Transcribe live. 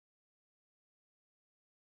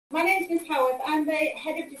My name is Ms Howard. I'm the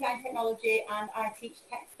Head of Design Technology and I teach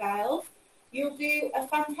textiles. You'll do a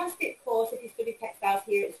fantastic course if you study textiles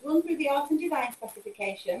here. It's run through the art and design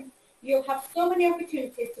specification. You'll have so many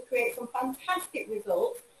opportunities to create some fantastic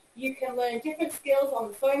results. You can learn different skills on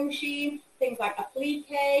the sewing machine, things like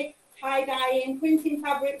applique, tie-dyeing, printing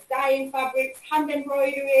fabrics, dyeing fabrics, hand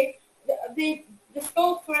embroidery. The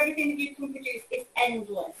scope for everything that you can produce is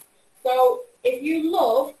endless. So if you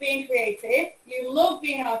love being creative, you love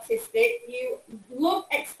being artistic, you love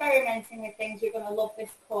experimenting with things, you're going to love this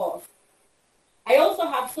course. I also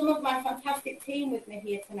have some of my fantastic team with me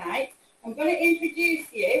here tonight. I'm going to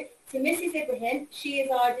introduce you to Mrs. Ibrahim. She is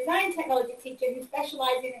our design technology teacher who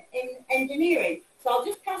specialises in engineering. So I'll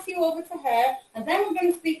just pass you over to her, and then we're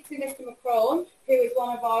going to speak to Mr. McCrone, who is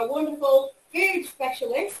one of our wonderful food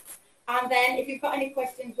specialists. And then if you've got any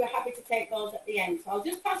questions, we're happy to take those at the end. So I'll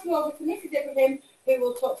just pass you over to Mrs. Ibrahim, who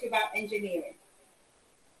will talk to you about engineering.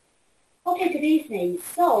 Okay, good evening.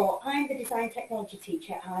 So I'm the design technology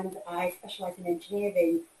teacher and I specialise in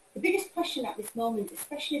engineering. The biggest question at this moment,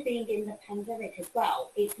 especially being in the pandemic as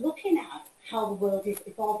well, is looking at how the world is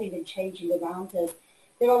evolving and changing around us.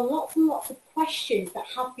 There are lots and lots of questions that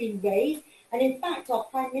have been raised, and in fact our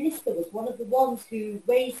Prime Minister was one of the ones who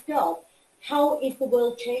raised up how is the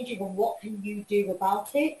world changing and what can you do about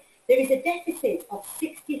it? There is a deficit of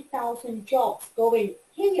 60,000 jobs going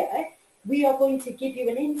here. We are going to give you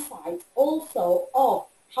an insight also of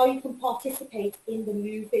how you can participate in the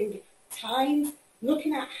moving times,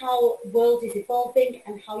 looking at how the world is evolving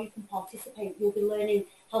and how you can participate. You'll be learning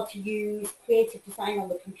how to use creative design on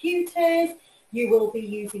the computers. You will be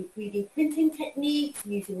using 3D printing techniques,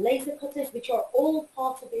 using laser cutters, which are all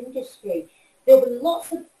part of industry. There'll be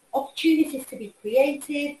lots of opportunities to be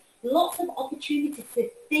creative, lots of opportunities to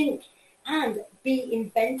think and be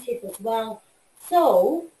inventive as well.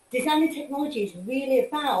 So design and technology is really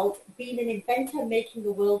about being an inventor, making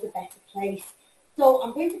the world a better place. So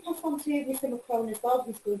I'm going to pass on to Mr. McCrone as well,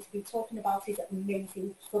 who's going to be talking about his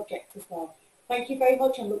amazing subject as well. Thank you very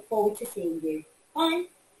much and look forward to seeing you. Bye.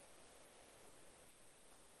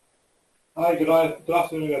 Hi, good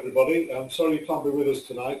afternoon everybody. I'm sorry you can't be with us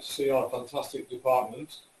tonight to see our fantastic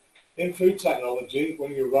department. In food technology,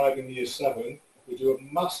 when you arrive in year 7, we do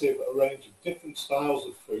a massive range of different styles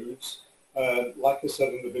of foods. Like I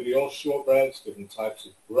said in the video, shortbreads, different types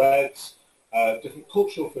of breads, different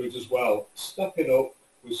cultural foods as well. Stepping up,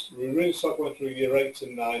 we really start going through year 8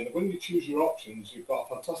 and 9. And when you choose your options, you've got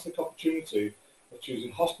a fantastic opportunity of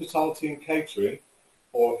choosing hospitality and catering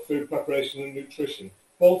or food preparation and nutrition.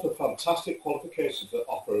 Both are fantastic qualifications that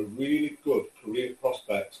offer a really good career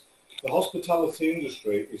prospect. The hospitality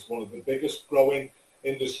industry is one of the biggest growing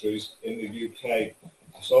industries in the UK.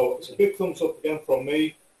 So it's a big thumbs up again from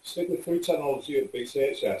me. Stick with food technology at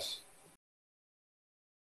BCHS.